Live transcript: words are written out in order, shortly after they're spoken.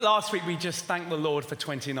Last week, we just thanked the Lord for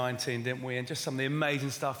 2019, didn't we? And just some of the amazing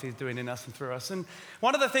stuff he's doing in us and through us. And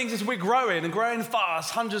one of the things is we're growing and growing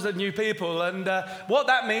fast, hundreds of new people. And what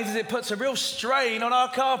that means is it puts a real strain on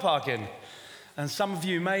our car parking. And some of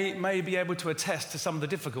you may be able to attest to some of the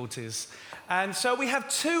difficulties. And so we have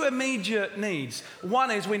two immediate needs. One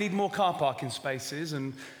is we need more car parking spaces.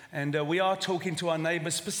 And we are talking to our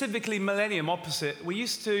neighbours, specifically Millennium opposite. We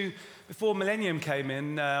used to, before Millennium came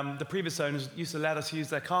in, the previous owners used to let us use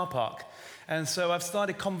their car park. And so I've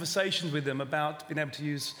started conversations with them about being able to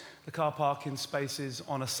use the car parking spaces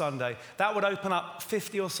on a Sunday. That would open up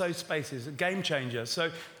 50 or so spaces, a game changer.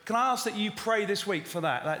 So can I ask that you pray this week for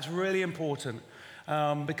that? That's really important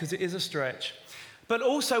because it is a stretch. But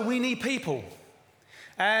also we need people.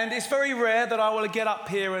 And it's very rare that I will get up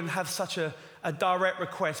here and have such a direct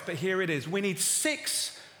request, but here it is. We need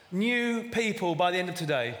 6 new people by the end of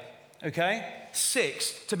today. Okay?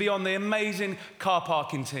 6 to be on the amazing car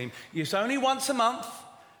parking team. It's only once a month.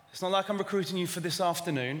 It's not like I'm recruiting you for this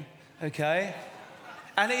afternoon, okay?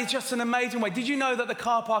 And it's just an amazing way. Did you know that the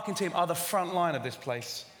car parking team are the front line of this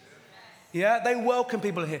place? Yeah, they welcome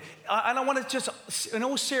people here. And I want to just, in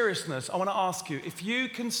all seriousness, I want to ask you, if you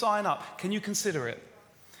can sign up, can you consider it?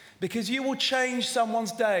 Because you will change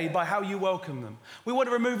someone's day by how you welcome them. We want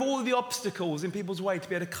to remove all of the obstacles in people's way to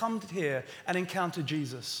be able to come here and encounter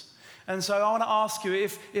Jesus. And so I want to ask you,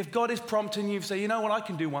 if God is prompting you to say, you know what, I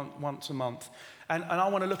can do once a month, and I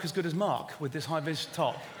want to look as good as Mark with this high-vis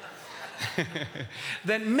top,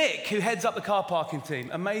 then Mick, who heads up the car parking team,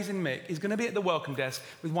 amazing Mick, is going to be at the welcome desk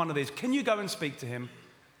with one of these. Can you go and speak to him?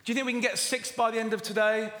 Do you think we can get 6 by the end of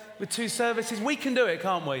today with 2 services? We can do it,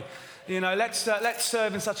 can't we? You know, let's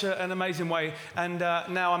serve in such an amazing way. And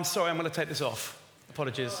now I'm sorry, I'm going to take this off.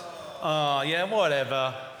 Apologies. Oh, yeah,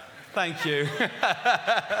 whatever. Thank you.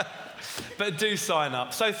 But do sign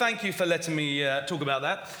up. So thank you for letting me talk about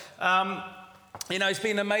that. You know, it's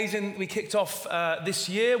been amazing. We kicked off this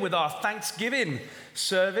year with our Thanksgiving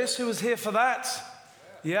service. Who was here for that?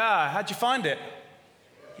 Yeah, how'd you find it?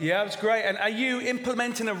 Yeah, it was great. And are you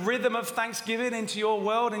implementing a rhythm of Thanksgiving into your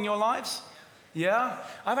world and your lives? Yeah?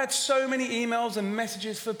 I've had so many emails and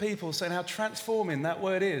messages for people saying how transforming that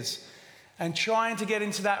word is. And trying to get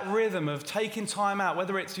into that rhythm of taking time out,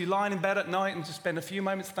 whether it's you lying in bed at night and just spend a few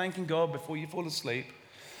moments thanking God before you fall asleep,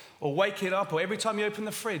 or waking up, or every time you open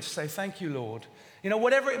the fridge, say, thank you, Lord. You know,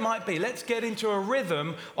 whatever it might be, let's get into a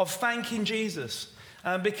rhythm of thanking Jesus.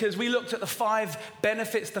 Because we looked at the 5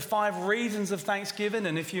 benefits, the 5 reasons of Thanksgiving.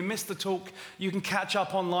 And if you missed the talk, you can catch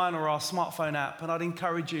up online or our smartphone app. And I'd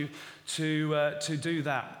encourage you to do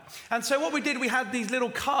that. And so what we did, we had these little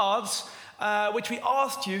cards which we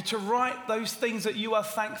asked you to write those things that you are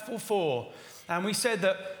thankful for. And we said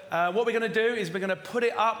that what we're going to do is we're going to put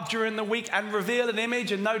it up during the week and reveal an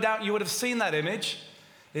image, and no doubt you would have seen that image.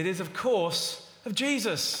 It is, of course, of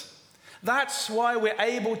Jesus. That's why we're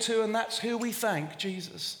able to, and that's who we thank,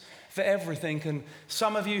 Jesus, for everything. And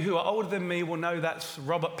some of you who are older than me will know that's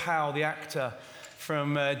Robert Powell, the actor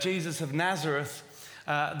from Jesus of Nazareth,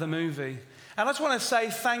 the movie. And I just want to say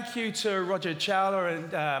thank you to Roger Chowler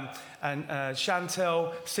and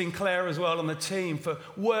Chantel Sinclair as well on the team for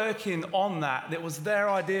working on that. It was their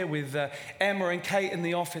idea with Emma and Kate in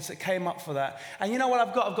the office that came up for that. And you know what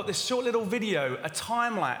I've got? I've got this short little video, a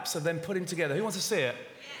time lapse of them putting together. Who wants to see it?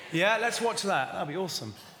 Yeah, let's watch that. That'll be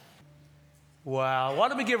awesome. Wow. Why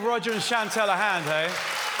don't we give Roger and Chantel a hand, hey?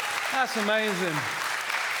 That's amazing.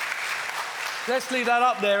 Let's leave that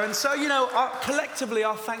up there. And so, you know, collectively,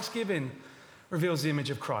 our Thanksgiving reveals the image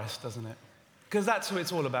of Christ, doesn't it? Because that's who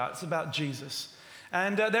it's all about. It's about Jesus.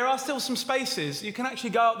 And there are still some spaces. You can actually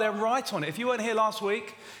go out there and write on it. If you weren't here last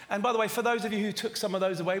week, and by the way, for those of you who took some of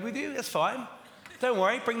those away with you, that's fine. Don't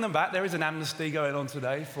worry, bring them back. There is an amnesty going on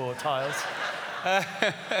today for tiles.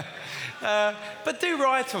 But do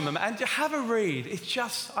write on them and have a read. It's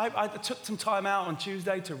just, I took some time out on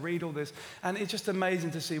Tuesday to read all this, and it's just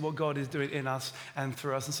amazing to see what God is doing in us and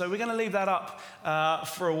through us. And so we're going to leave that up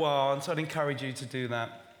for a while, and so I'd encourage you to do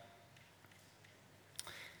that.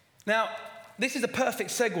 Now, this is a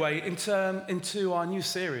perfect segue into our new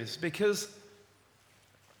series, because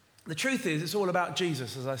the truth is it's all about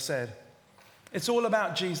Jesus, as I said. It's all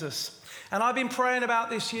about Jesus. And I've been praying about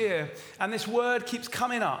this year, and this word keeps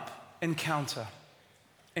coming up, encounter.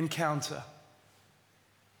 Encounter.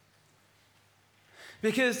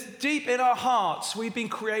 Because deep in our hearts, we've been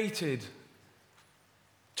created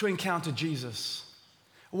to encounter Jesus.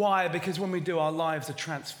 Why? Because when we do, our lives are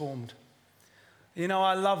transformed. You know,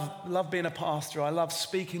 I love being a pastor. I love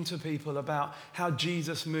speaking to people about how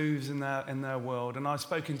Jesus moves in their world. And I've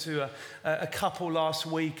spoken to a couple last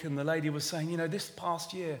week, and the lady was saying, you know, this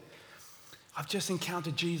past year, I've just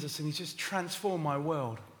encountered Jesus and he's just transformed my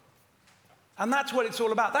world. And that's what it's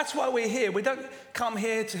all about. That's why we're here. We don't come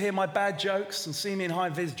here to hear my bad jokes and see me in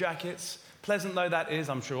high-vis jackets, pleasant though that is,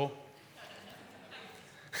 I'm sure.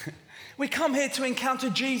 We come here to encounter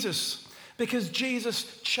Jesus because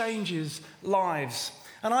Jesus changes lives.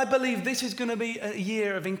 And I believe this is going to be a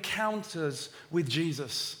year of encounters with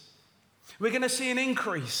Jesus. We're going to see an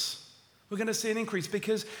increase. We're going to see an increase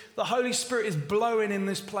because the Holy Spirit is blowing in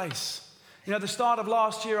this place. You know, at the start of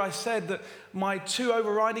last year, I said that my two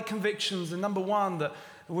overriding convictions are, number one, that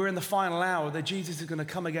we're in the final hour, that Jesus is going to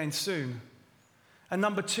come again soon. And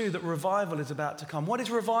number two, that revival is about to come. What is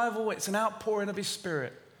revival? It's an outpouring of his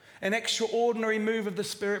Spirit. An extraordinary move of the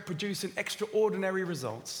Spirit producing extraordinary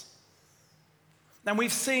results. And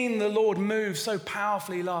we've seen the Lord move so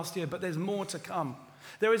powerfully last year, but there's more to come.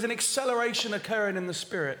 There is an acceleration occurring in the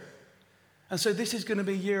Spirit. And so this is going to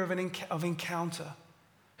be a year of encounter.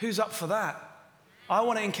 Who's up for that? I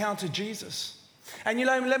want to encounter Jesus. And you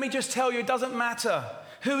know, let me just tell you, it doesn't matter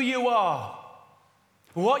who you are,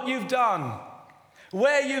 what you've done,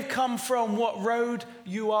 where you've come from, what road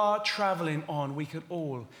you are traveling on. We can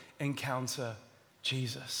all encounter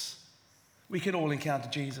Jesus. We can all encounter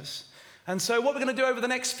Jesus. And so what we're going to do over the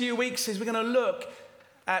next few weeks is we're going to look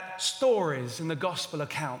at stories in the gospel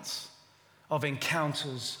accounts of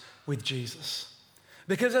encounters with Jesus.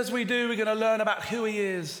 Because as we do, we're going to learn about who he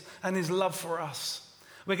is and his love for us.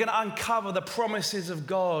 We're going to uncover the promises of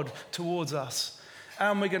God towards us.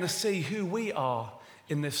 And we're going to see who we are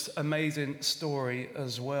in this amazing story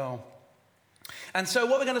as well. And so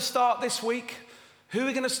what we're going to start this week, who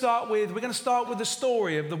we're going to start with, we're going to start with the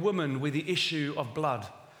story of the woman with the issue of blood,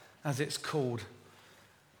 as it's called.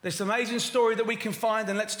 This amazing story that we can find,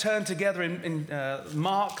 and let's turn together in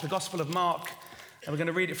Mark, the Gospel of Mark, and we're going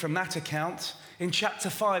to read it from that account. In chapter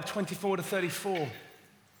 5, 24 to 34.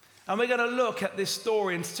 And we're going to look at this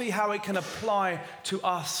story and see how it can apply to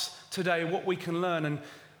us today, what we can learn. And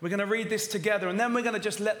we're going to read this together, and then we're going to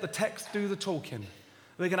just let the text do the talking.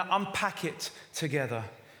 We're going to unpack it together.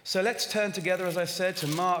 So let's turn together, as I said, to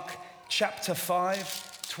Mark chapter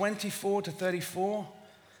 5, 24 to 34.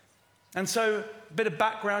 And so, a bit of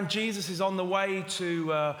background, Jesus is on the way to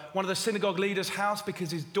one of the synagogue leaders' house because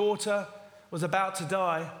his daughter was about to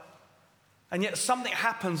die. And yet something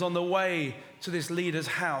happens on the way to this leader's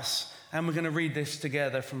house. And we're going to read this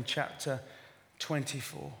together from chapter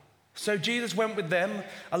 24. So Jesus went with them.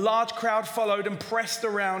 A large crowd followed and pressed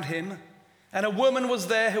around him. And a woman was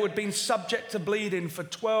there who had been subject to bleeding for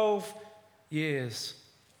 12 years.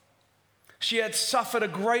 She had suffered a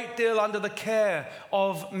great deal under the care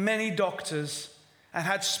of many doctors and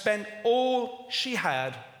had spent all she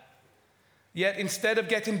had. Yet instead of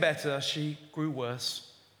getting better, she grew worse.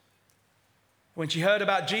 When she heard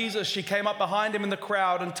about Jesus, she came up behind him in the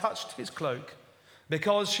crowd and touched his cloak,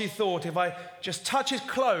 because she thought, if I just touch his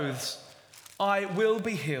clothes, I will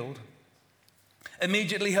be healed.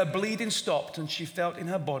 Immediately her bleeding stopped, and she felt in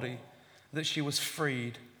her body that she was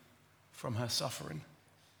freed from her suffering.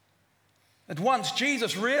 At once,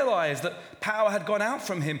 Jesus realized that power had gone out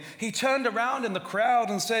from him. He turned around in the crowd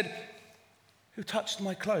and said, "Who touched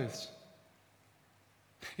my clothes?"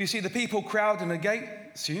 You see the people crowding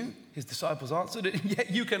against you, his disciples answered, "And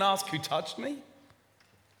yet you can ask, who touched me?"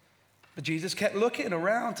 But Jesus kept looking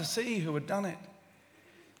around to see who had done it.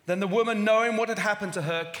 Then the woman, knowing what had happened to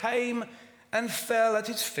her, came and fell at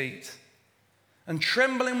his feet, and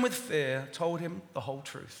trembling with fear, told him the whole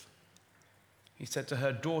truth. He said to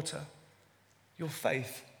her, "Daughter, your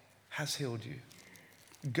faith has healed you.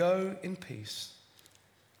 Go in peace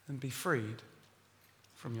and be freed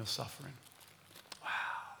from your suffering."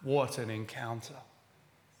 What an encounter.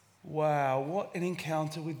 Wow, what an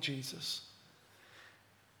encounter with Jesus.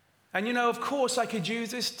 And you know, of course, I could use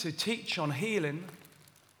this to teach on healing,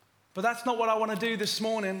 but that's not what I want to do this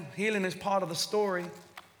morning. Healing is part of the story.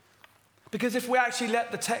 Because if we actually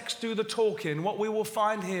let the text do the talking, what we will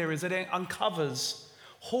find here is that it uncovers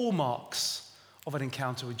hallmarks of an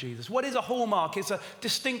encounter with Jesus. What is a hallmark? It's a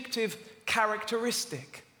distinctive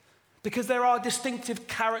characteristic. Because there are distinctive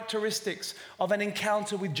characteristics of an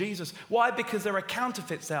encounter with Jesus. Why? Because there are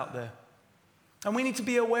counterfeits out there. And we need to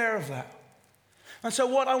be aware of that. And so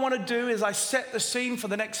what I want to do is I set the scene for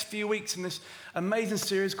the next few weeks in this amazing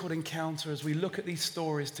series called Encounter, as we look at these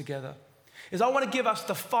stories together, is I want to give us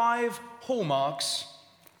the 5 hallmarks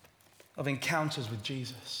of encounters with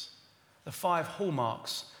Jesus. The 5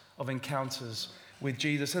 hallmarks of encounters with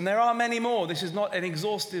Jesus. And there are many more. This is not an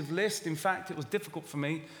exhaustive list. In fact, it was difficult for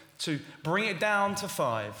me to bring it down to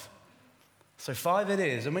 5. So 5 it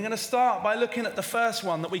is. And we're going to start by looking at the first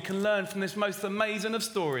one that we can learn from this most amazing of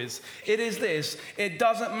stories. It is this: it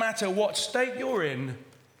doesn't matter what state you're in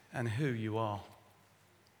and who you are.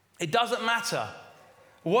 It doesn't matter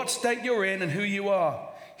what state you're in and who you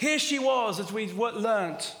are. Here she was, as we've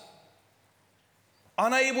learnt,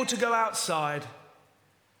 unable to go outside.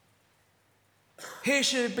 Here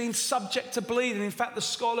she had been subject to bleeding. In fact, the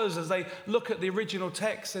scholars, as they look at the original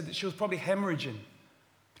text, said that she was probably hemorrhaging.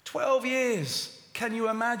 12 years, can you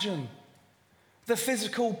imagine? The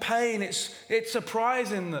physical pain, it's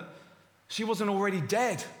surprising that she wasn't already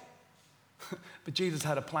dead. But Jesus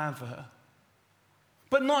had a plan for her.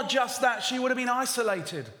 But not just that, she would have been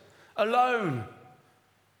isolated, alone.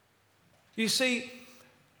 You see,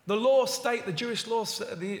 the Jewish law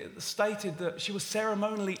stated that she was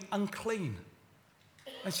ceremonially unclean.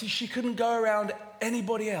 And so she couldn't go around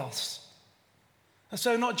anybody else. And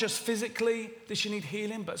so not just physically did she need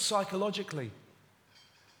healing, but psychologically,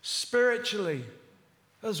 spiritually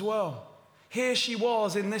as well. Here she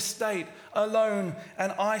was in this state, alone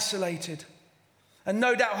and isolated. And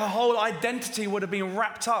no doubt her whole identity would have been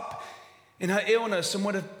wrapped up in her illness and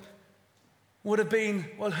would have been,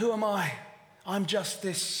 well, who am I? I'm just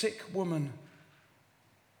this sick woman.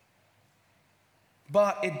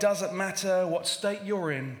 But it doesn't matter what state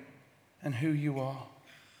you're in and who you are.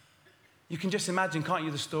 You can just imagine, can't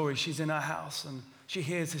you, the story? She's in her house and she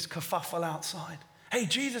hears this kerfuffle outside. Hey,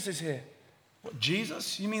 Jesus is here. What,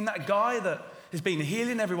 Jesus? You mean that guy that has been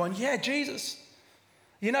healing everyone? Yeah, Jesus.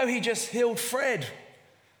 You know, he just healed Fred.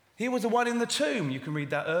 He was the one in the tomb. You can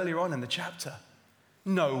read that earlier on in the chapter.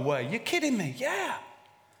 No way. You're kidding me. Yeah.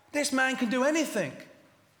 This man can do anything.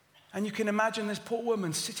 And you can imagine this poor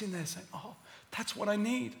woman sitting there saying, oh, that's what I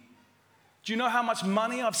need. Do you know how much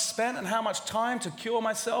money I've spent and how much time to cure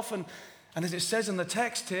myself? And as it says in the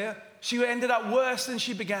text here, she ended up worse than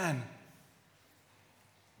she began.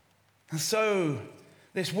 And so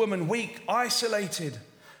this woman, weak, isolated,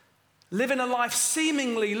 living a life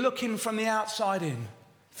seemingly looking from the outside in,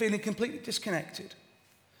 feeling completely disconnected.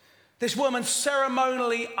 This woman,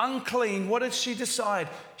 ceremonially unclean, what did she decide?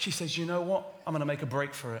 She says, you know what? I'm going to make a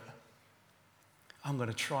break for it. I'm going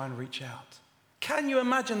to try and reach out. Can you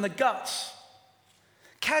imagine the guts?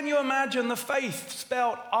 Can you imagine the faith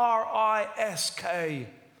spelled R-I-S-K?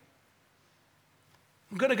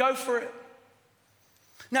 I'm going to go for it.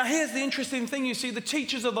 Now, here's the interesting thing. You see, the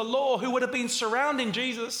teachers of the law who would have been surrounding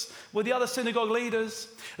Jesus with the other synagogue leaders,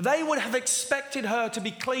 they would have expected her to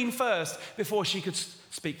be clean first before she could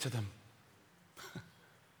speak to them.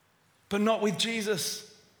 But not with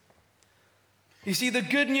Jesus. You see, the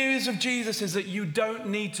good news of Jesus is that you don't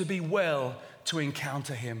need to be well to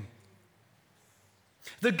encounter him.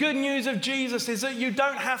 The good news of Jesus is that you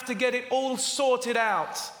don't have to get it all sorted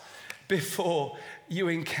out before you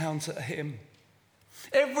encounter him.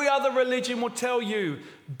 Every other religion will tell you,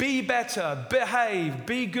 be better, behave,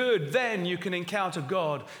 be good, then you can encounter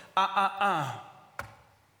God.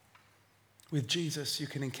 With Jesus, you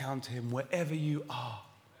can encounter him wherever you are.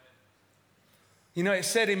 You know, it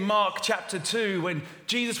said in Mark chapter 2, when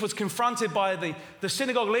Jesus was confronted by the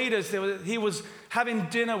synagogue leaders, he was having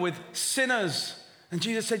dinner with sinners. And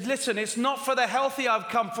Jesus said, listen, it's not for the healthy I've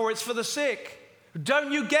come for, it's for the sick.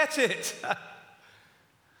 Don't you get it?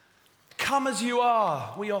 Come as you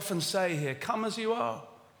are, we often say here, come as you are.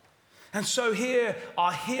 And so here,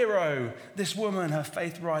 our hero, this woman, her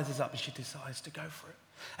faith rises up and she decides to go for it.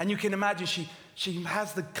 And you can imagine she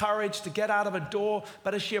has the courage to get out of a door,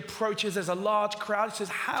 but as she approaches, there's a large crowd. She says,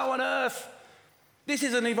 how on earth? This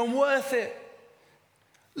isn't even worth it.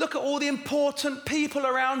 Look at all the important people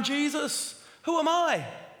around Jesus. Who am I?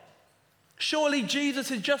 Surely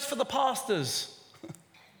Jesus is just for the pastors.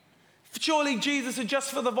 Surely Jesus is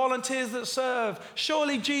just for the volunteers that serve.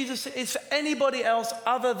 Surely Jesus is for anybody else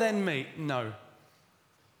other than me. No.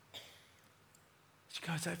 She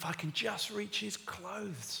goes, if I can just reach his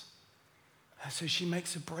clothes. And so she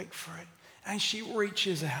makes a break for it. And she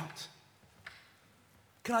reaches out.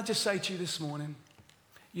 Can I just say to you this morning,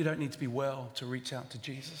 you don't need to be well to reach out to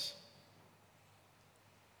Jesus.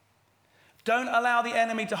 Don't allow the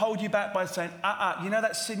enemy to hold you back by saying, you know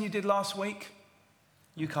that sin you did last week?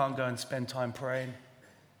 You can't go and spend time praying.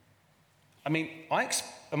 I mean,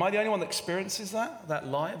 am I the only one that experiences that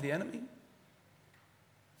lie of the enemy?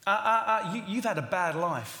 You've had a bad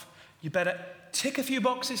life. You better tick a few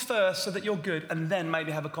boxes first so that you're good and then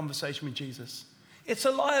maybe have a conversation with Jesus. It's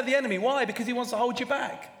a lie of the enemy. Why? Because he wants to hold you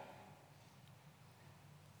back.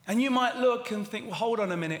 And you might look and think, well, hold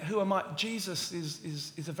on a minute, who am I? Jesus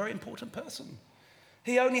is a very important person.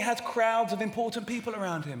 He only had crowds of important people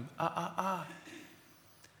around him.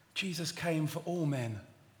 Jesus came for all men.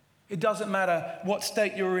 It doesn't matter what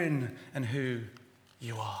state you're in and who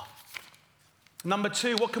you are. Number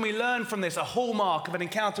 2, what can we learn from this? A hallmark of an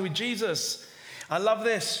encounter with Jesus. I love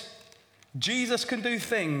this. Jesus can do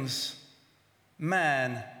things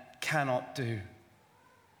man cannot do.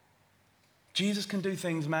 Jesus can do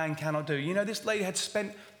things man cannot do. You know, this lady had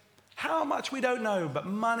spent how much we don't know, but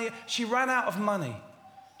money. She ran out of money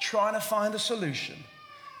trying to find a solution,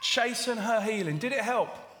 chasing her healing. Did it help?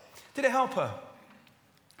 Did it help her?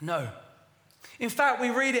 No. In fact, we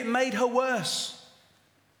read it made her worse.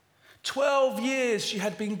 12 years she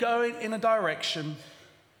had been going in a direction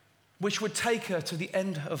which would take her to the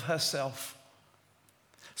end of herself.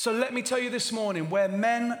 So let me tell you this morning, where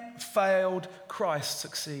men failed, Christ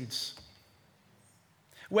succeeds.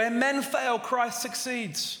 Where men fail, Christ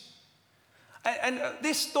succeeds. And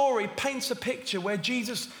this story paints a picture where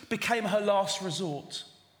Jesus became her last resort.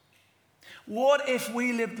 What if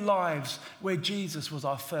we lived lives where Jesus was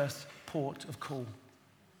our first port of call?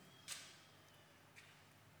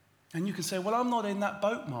 And you can say, well, I'm not in that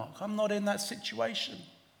boat, Mark. I'm not in that situation.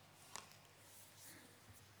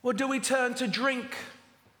 Or do we turn to drink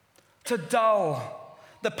to dull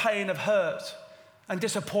the pain of hurt and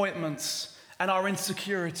disappointments and our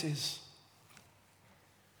insecurities?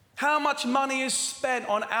 How much money is spent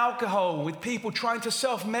on alcohol with people trying to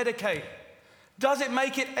self-medicate? Does it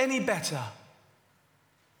make it any better?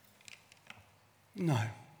 No.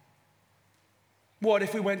 What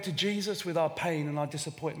if we went to Jesus with our pain and our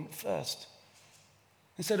disappointment first,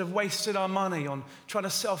 instead of wasting our money on trying to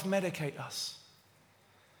self-medicate us?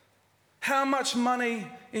 How much money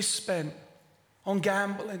is spent on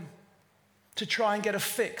gambling to try and get a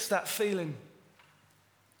fix, that feeling?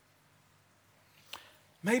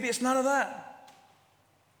 Maybe it's none of that.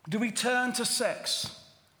 Do we turn to sex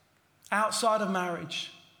outside of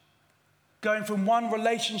marriage, going from one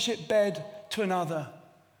relationship bed to another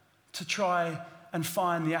to try and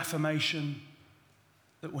find the affirmation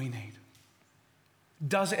that we need?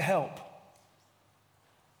 Does it help?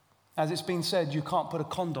 As it's been said, you can't put a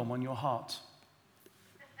condom on your heart.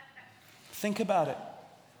 Think about it.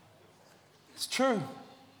 It's true.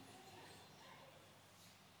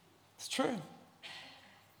 It's true.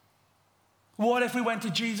 What if we went to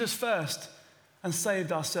Jesus first and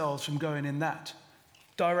saved ourselves from going in that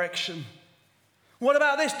direction? What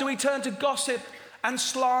about this? Do we turn to gossip and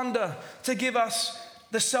slander to give us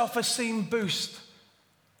the self-esteem boost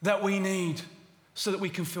that we need so that we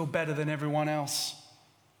can feel better than everyone else?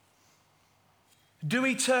 Do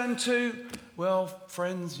we turn to, well,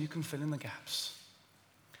 friends, you can fill in the gaps.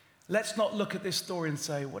 Let's not look at this story and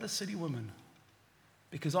say, what a silly woman.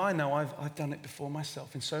 Because I know I've done it before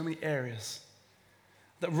myself in so many areas.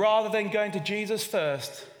 That rather than going to Jesus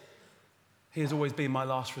first, he has always been my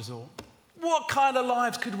last resort. What kind of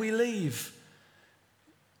lives could we live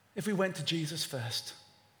if we went to Jesus first?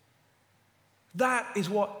 That is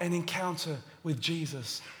what an encounter with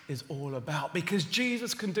Jesus is all about. Because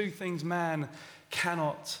Jesus can do things man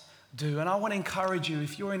cannot do. And I want to encourage you,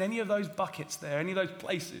 if you're in any of those buckets there, any of those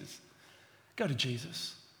places, go to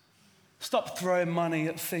Jesus. Stop throwing money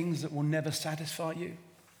at things that will never satisfy you.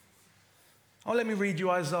 Oh, let me read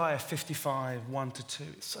you Isaiah 55, 1-2.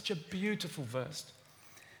 It's such a beautiful verse.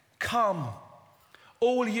 Come,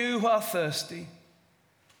 all you who are thirsty,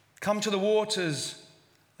 come to the waters,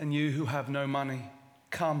 and you who have no money,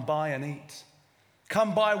 come buy and eat.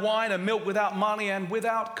 Come buy wine and milk without money and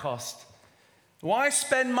without cost. Why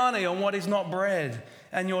spend money on what is not bread,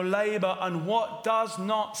 and your labor on what does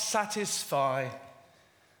not satisfy?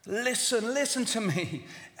 Listen to me,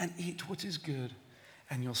 and eat what is good,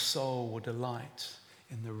 and your soul will delight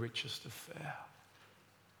in the richest of fare.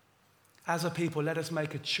 As a people, let us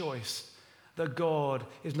make a choice that God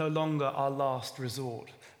is no longer our last resort,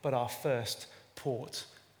 but our first port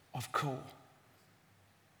of call.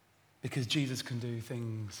 Because Jesus can do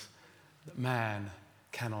things that man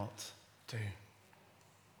cannot do.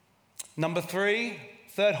 Number 3,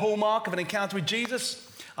 third hallmark of an encounter with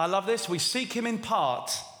Jesus. I love this. We seek him in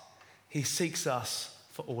part. He seeks us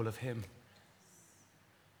for all of him.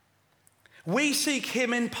 We seek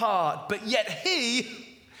him in part, but yet he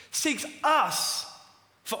seeks us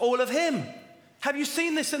for all of him. Have you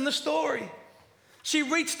seen this in the story? She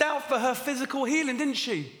reached out for her physical healing, didn't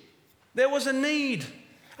she? There was a need.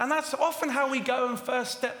 And that's often how we go and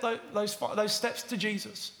first step those steps to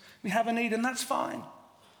Jesus. We have a need, and that's fine.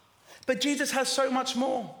 But Jesus has so much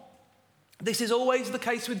more. This is always the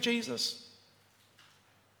case with Jesus.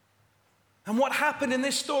 And what happened in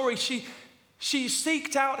this story, she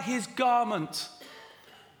seeked out his garment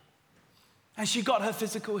and she got her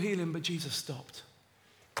physical healing, but Jesus stopped.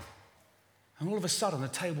 And all of a sudden, the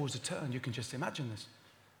tables are turned. You can just imagine this.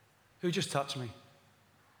 Who just touched me?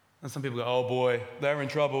 And some people go, oh boy, they're in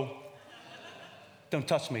trouble. Don't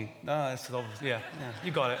touch me. No, that's obvious. Yeah,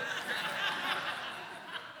 you got it.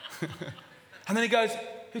 And then he goes,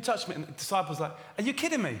 who touched me? And the disciples are like, are you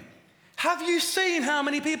kidding me? Have you seen how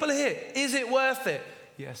many people are here? Is it worth it?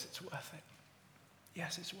 Yes, it's worth it.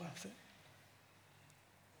 Yes, it's worth it.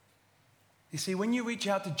 You see, when you reach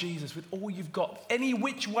out to Jesus with all you've got, any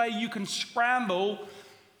which way you can scramble,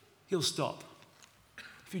 he'll stop.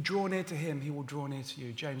 If you draw near to him, he will draw near to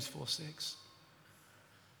you. James 4:6.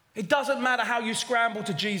 It doesn't matter how you scramble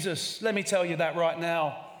to Jesus. Let me tell you that right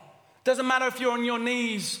now. Doesn't matter if you're on your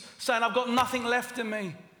knees saying, I've got nothing left in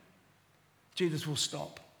me. Jesus will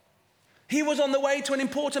stop. He was on the way to an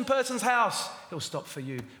important person's house. He'll stop for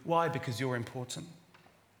you. Why? Because you're important.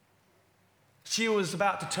 She was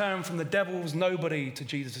about to turn from the devil's nobody to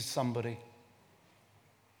Jesus' somebody.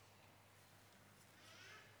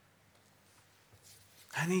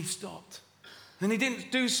 And he stopped. And he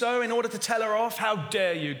didn't do so in order to tell her off. How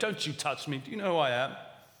dare you? Don't you touch me. Do you know who I am?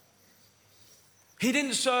 He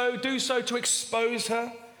didn't do so to expose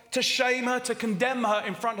her, to shame her, to condemn her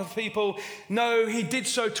in front of people. No, he did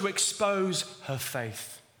so to expose her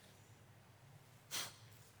faith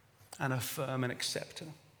and affirm and accept her.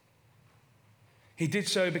 He did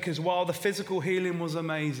so because while the physical healing was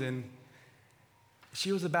amazing,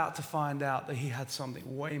 she was about to find out that he had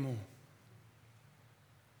something way more.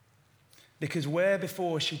 Because where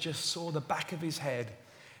before she just saw the back of his head,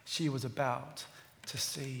 she was about to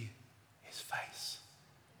see his face.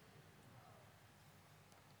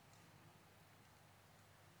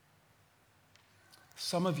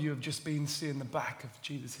 Some of you have just been seeing the back of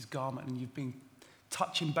Jesus' garment and you've been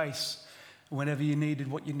touching base whenever you needed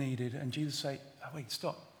what you needed. And Jesus say, oh, wait,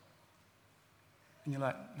 stop. And you're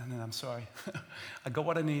like, no, I'm sorry. I got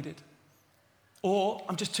what I needed. Or,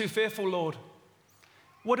 I'm just too fearful, Lord.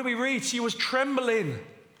 What do we read? She was trembling.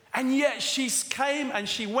 And yet she came and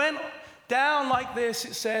she went down like this,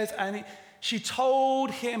 it says, and she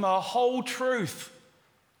told him her whole truth.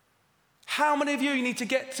 How many of you need to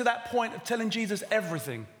get to that point of telling Jesus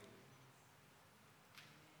everything?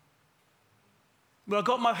 Well, I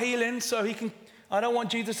got my healing, so I don't want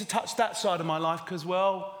Jesus to touch that side of my life because,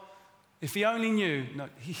 well, if he only knew. No,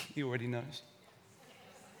 he already knows.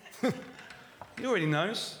 He already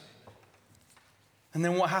knows. And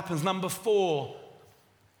then what happens? Number 4.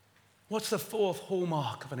 What's the 4th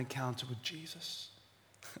hallmark of an encounter with Jesus?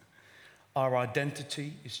 Our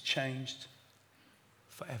identity is changed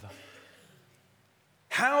forever.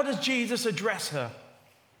 How does Jesus address her?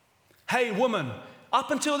 Hey, woman.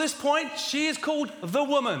 Up until this point, she is called the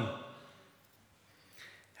woman.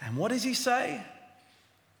 And what does he say?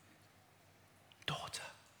 Daughter.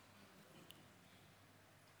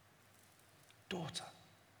 Daughter.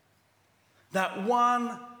 That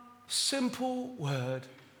one simple word,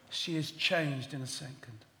 she is changed in a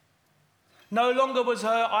second. No longer was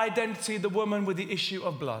her identity the woman with the issue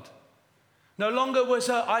of blood. No longer was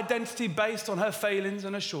her identity based on her failings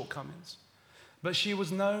and her shortcomings, but she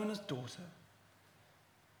was known as daughter.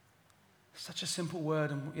 Such a simple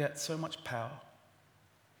word and yet so much power.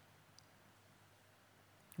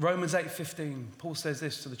 Romans 8:15, Paul says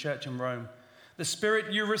this to the church in Rome. The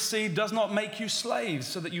spirit you received does not make you slaves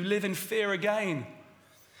so that you live in fear again.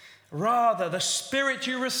 Rather, the spirit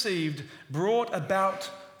you received brought about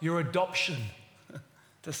your adoption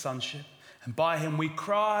to sonship. And by him we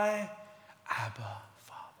cry, Abba,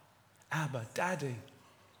 Father. Abba, Daddy.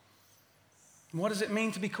 And what does it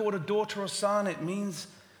mean to be called a daughter or son? It means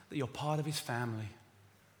that you're part of his family.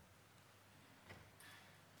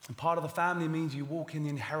 And part of the family means you walk in the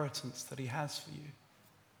inheritance that he has for you.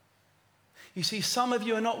 You see, some of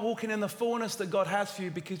you are not walking in the fullness that God has for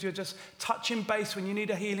you because you're just touching base when you need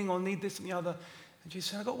a healing or need this and the other. And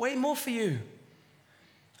Jesus said, I've got way more for you.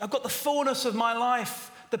 I've got the fullness of my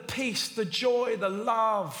life, the peace, the joy, the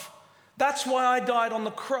love. That's why I died on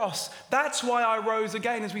the cross. That's why I rose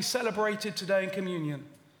again as we celebrated today in communion.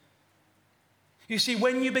 You see,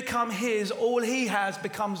 when you become his, all he has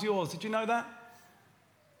becomes yours. Did you know that?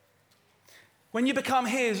 When you become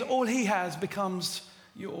his, all he has becomes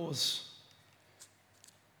yours.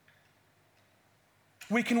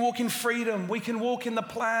 We can walk in freedom. We can walk in the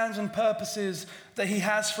plans and purposes that he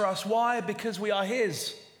has for us. Why? Because we are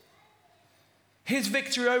his. His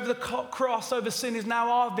victory over the cross, over sin, is now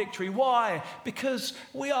our victory. Why? Because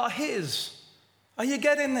we are his. Are you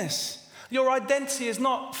getting this? Your identity is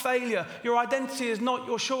not failure. Your identity is not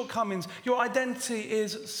your shortcomings. Your identity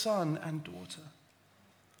is son and daughter.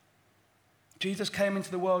 Jesus came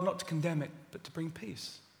into the world not to condemn it, but to bring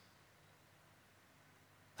peace.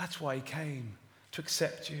 That's why he came, to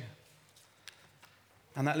accept you.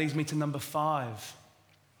 And that leads me to number 5.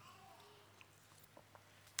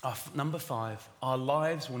 Number 5, our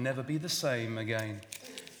lives will never be the same again.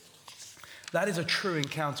 That is a true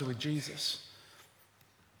encounter with Jesus.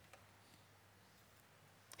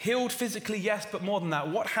 Healed physically, yes, but more than that,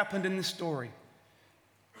 what happened in this story?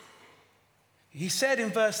 He said in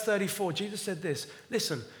verse 34, Jesus said this,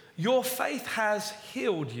 listen, your faith has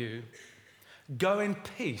healed you. Go in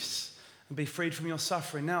peace and be freed from your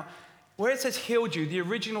suffering. Now, where it says healed you, the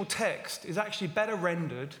original text is actually better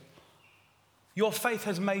rendered. Your faith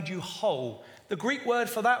has made you whole. The Greek word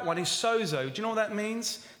for that one is sozo. Do you know what that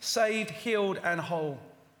means? Saved, healed, and whole.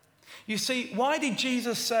 You see, why did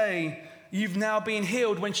Jesus say, you've now been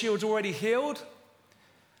healed when she was already healed?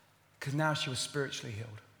 Because now she was spiritually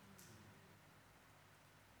healed.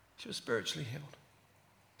 She was spiritually healed.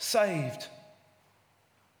 Saved.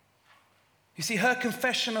 You see, her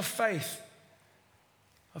confession of faith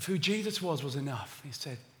of who Jesus was enough. He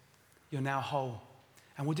said, you're now whole.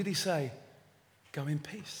 And what did he say? Go in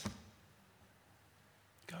peace.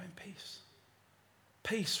 Go in peace.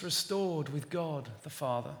 Peace restored with God the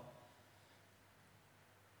Father.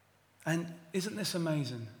 And isn't this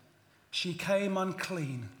amazing? She came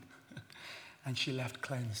unclean and she left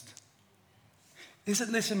cleansed.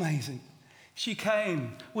 Isn't this amazing? She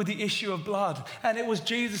came with the issue of blood and it was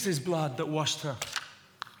Jesus' blood that washed her.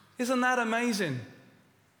 Isn't that amazing?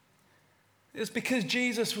 It's because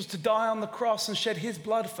Jesus was to die on the cross and shed his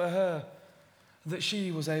blood for her that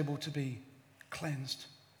she was able to be cleansed.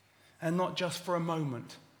 And not just for a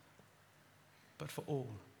moment, but for all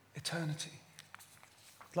eternity.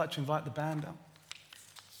 I'd like to invite the band up.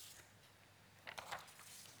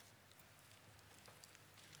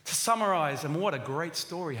 To summarize, and what a great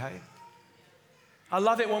story, hey? I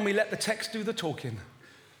love it when we let the text do the talking.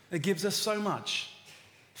 It gives us so much.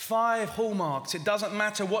 5 hallmarks. It doesn't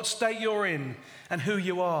matter what state you're in and who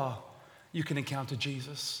you are, you can encounter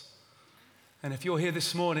Jesus. And if you're here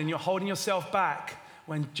this morning, you're holding yourself back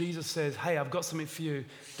when Jesus says, hey, I've got something for you.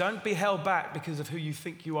 Don't be held back because of who you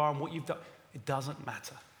think you are and what you've done. It doesn't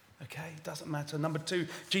matter, okay? It doesn't matter. Number 2,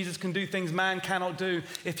 Jesus can do things man cannot do.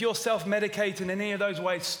 If you're self-medicating in any of those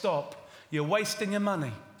ways, stop. You're wasting your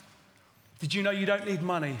money. Did you know you don't need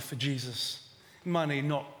money for Jesus? Money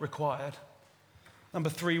not required. Number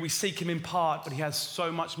 3, we seek him in part, but he has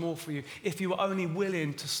so much more for you. If you are only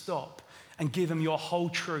willing to stop and give him your whole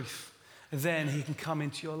truth, then he can come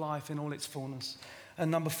into your life in all its fullness. And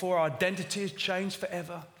number 4, our identity is changed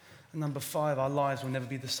forever. And number 5, our lives will never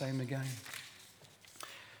be the same again.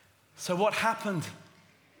 So what happened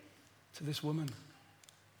to this woman?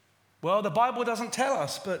 Well, the Bible doesn't tell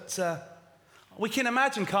us, but we can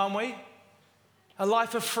imagine, can't we? A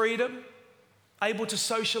life of freedom, able to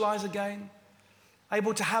socialize again,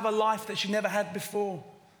 able to have a life that she never had before,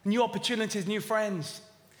 new opportunities, new friends.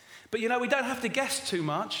 But you know, we don't have to guess too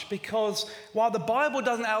much because while the Bible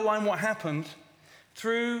doesn't outline what happened,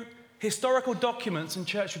 through historical documents and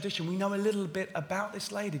church tradition, we know a little bit about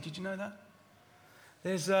this lady. Did you know that?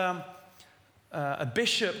 There's a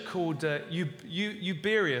bishop called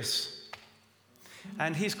Eusebius,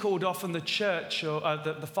 and he's called often the church, or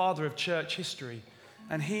the father of church history.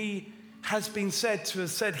 And he has been said to have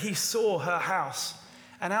said he saw her house,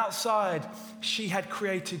 and outside she had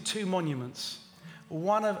created 2 monuments.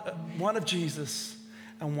 One of Jesus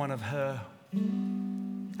and one of her,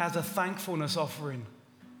 as a thankfulness offering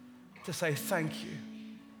to say thank you.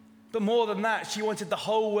 But more than that, she wanted the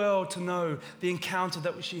whole world to know the encounter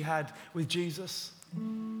that she had with Jesus.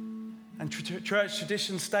 And church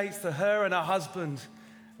tradition states that her and her husband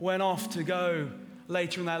went off to go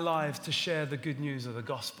later in their lives to share the good news of the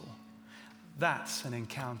gospel. That's an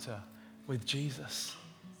encounter with Jesus.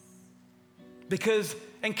 Because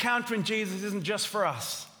encountering Jesus isn't just for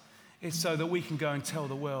us. It's so that we can go and tell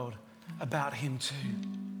the world about him too.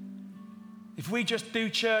 If we just do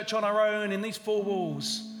church on our own in these 4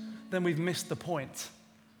 walls, then we've missed the point.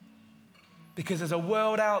 Because there's a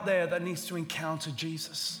world out there that needs to encounter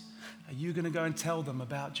Jesus. Are you going to go and tell them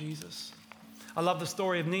about Jesus? I love the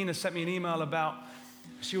story of Nina. Sent me an email about,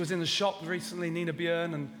 she was in the shop recently, Nina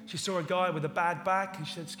Björn, and she saw a guy with a bad back. And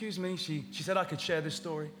she said, excuse me, she said I could share this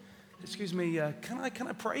story. Excuse me, can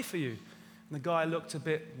I pray for you? And the guy looked a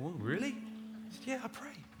bit, well, really? He said, yeah, I pray.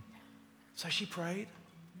 So she prayed.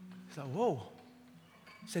 He's like, whoa.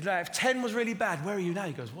 He said, if 10 was really bad, where are you now?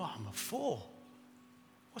 He goes, well, I'm a 4.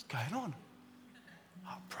 What's going on?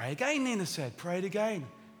 Oh, pray again, Nina said. Prayed again.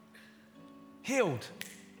 Healed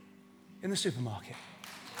in the supermarket.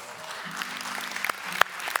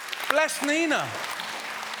 Bless Nina.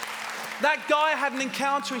 That guy had an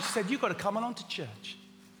encounter and she said, you've got to come along to church.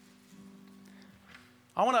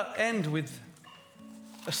 I want to end with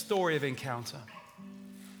a story of encounter.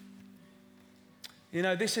 You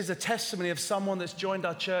know, this is a testimony of someone that's joined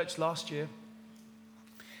our church last year.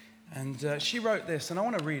 And she wrote this, and I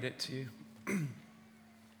want to read it to you.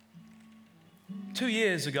 2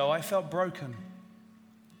 years ago, I felt broken.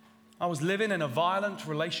 I was living in a violent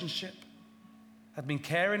relationship, had been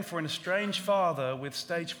caring for an estranged father with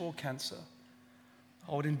stage 4 cancer,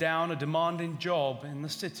 holding down a demanding job in the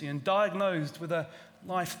city, and diagnosed with a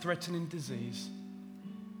life-threatening disease.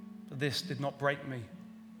 But this did not break me.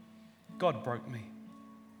 God broke me.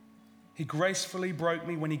 He gracefully broke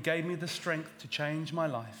me when He gave me the strength to change my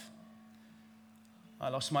life. I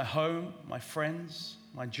lost my home, my friends,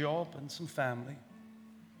 my job, and some family.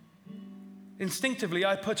 Instinctively,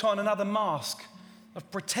 I put on another mask of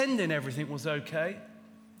pretending everything was okay.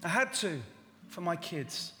 I had to, for my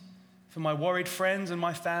kids, for my worried friends and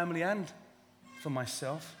my family, and for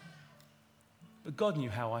myself. But God knew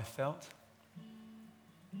how I felt.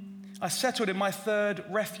 I settled in my third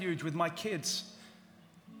refuge with my kids.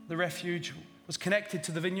 The refuge was connected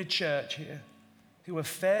to the Vineyard Church here, who have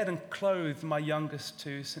fed and clothed my youngest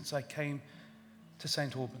two since I came to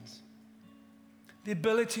St. Albans. The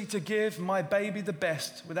ability to give my baby the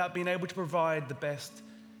best without being able to provide the best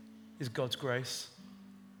is God's grace.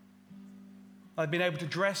 I've been able to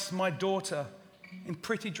dress my daughter in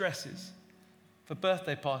pretty dresses for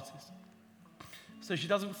birthday parties, so she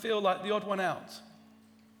doesn't feel like the odd one out.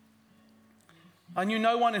 I knew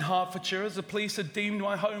no one in Hertfordshire, as the police had deemed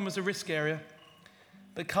my home as a risk area.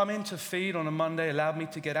 But coming to feed on a Monday allowed me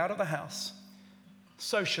to get out of the house,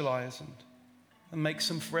 socialize, and make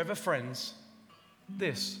some forever friends.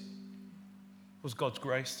 This was God's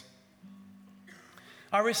grace.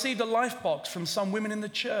 I received a life box from some women in the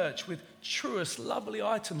church with truest, lovely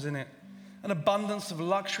items in it, an abundance of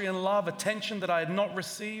luxury and love, attention that I had not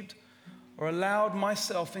received or allowed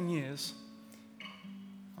myself in years.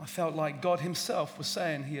 I felt like God Himself was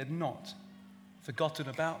saying He had not forgotten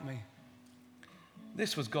about me.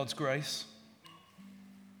 This was God's grace.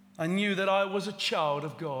 I knew that I was a child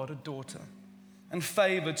of God, a daughter, and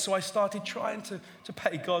favored, so I started trying to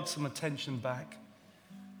pay God some attention back.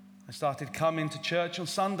 I started coming to church on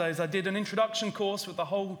Sundays. I did an introduction course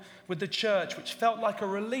with the church, which felt like a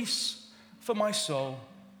release for my soul.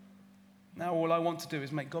 Now all I want to do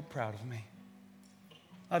is make God proud of me.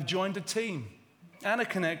 I've joined a team and a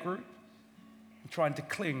connect group. I'm trying to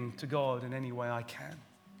cling to God in any way I can.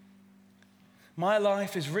 My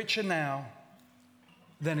life is richer now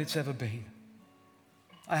than it's ever been.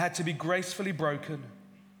 I had to be gracefully broken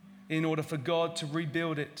in order for God to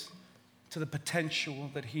rebuild it to the potential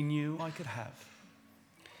that He knew I could have,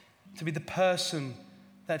 to be the person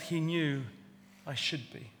that He knew I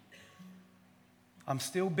should be. I'm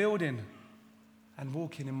still building and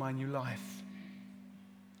walking in my new life,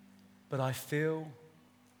 but I feel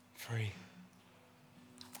free.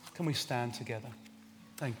 Can we stand together?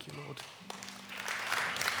 Thank you, Lord.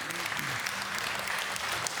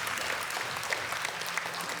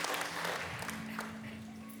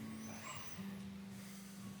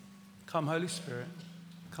 Come, Holy Spirit.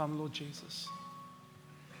 Come, Lord Jesus.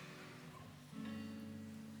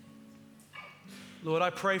 Lord, I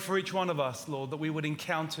pray for each one of us, Lord, that we would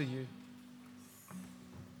encounter You.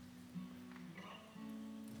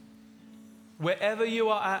 Wherever you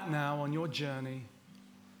are at now on your journey,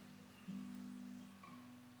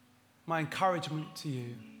 my encouragement to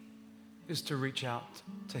you is to reach out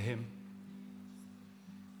to Him.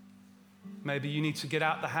 Maybe you need to get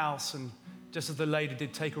out the house and, just as the lady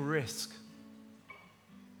did, take a risk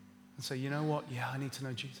and say, you know what? Yeah, I need to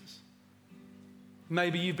know Jesus.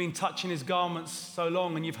 Maybe you've been touching His garments so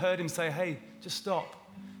long and you've heard Him say, hey, just stop.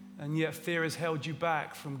 And yet fear has held you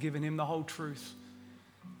back from giving Him the whole truth.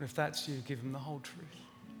 If that's you, give Him the whole truth.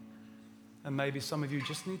 And maybe some of you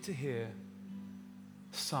just need to hear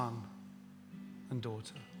son and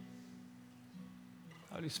daughter.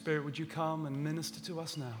 Holy Spirit, would you come and minister to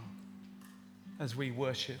us now as we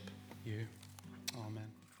worship You?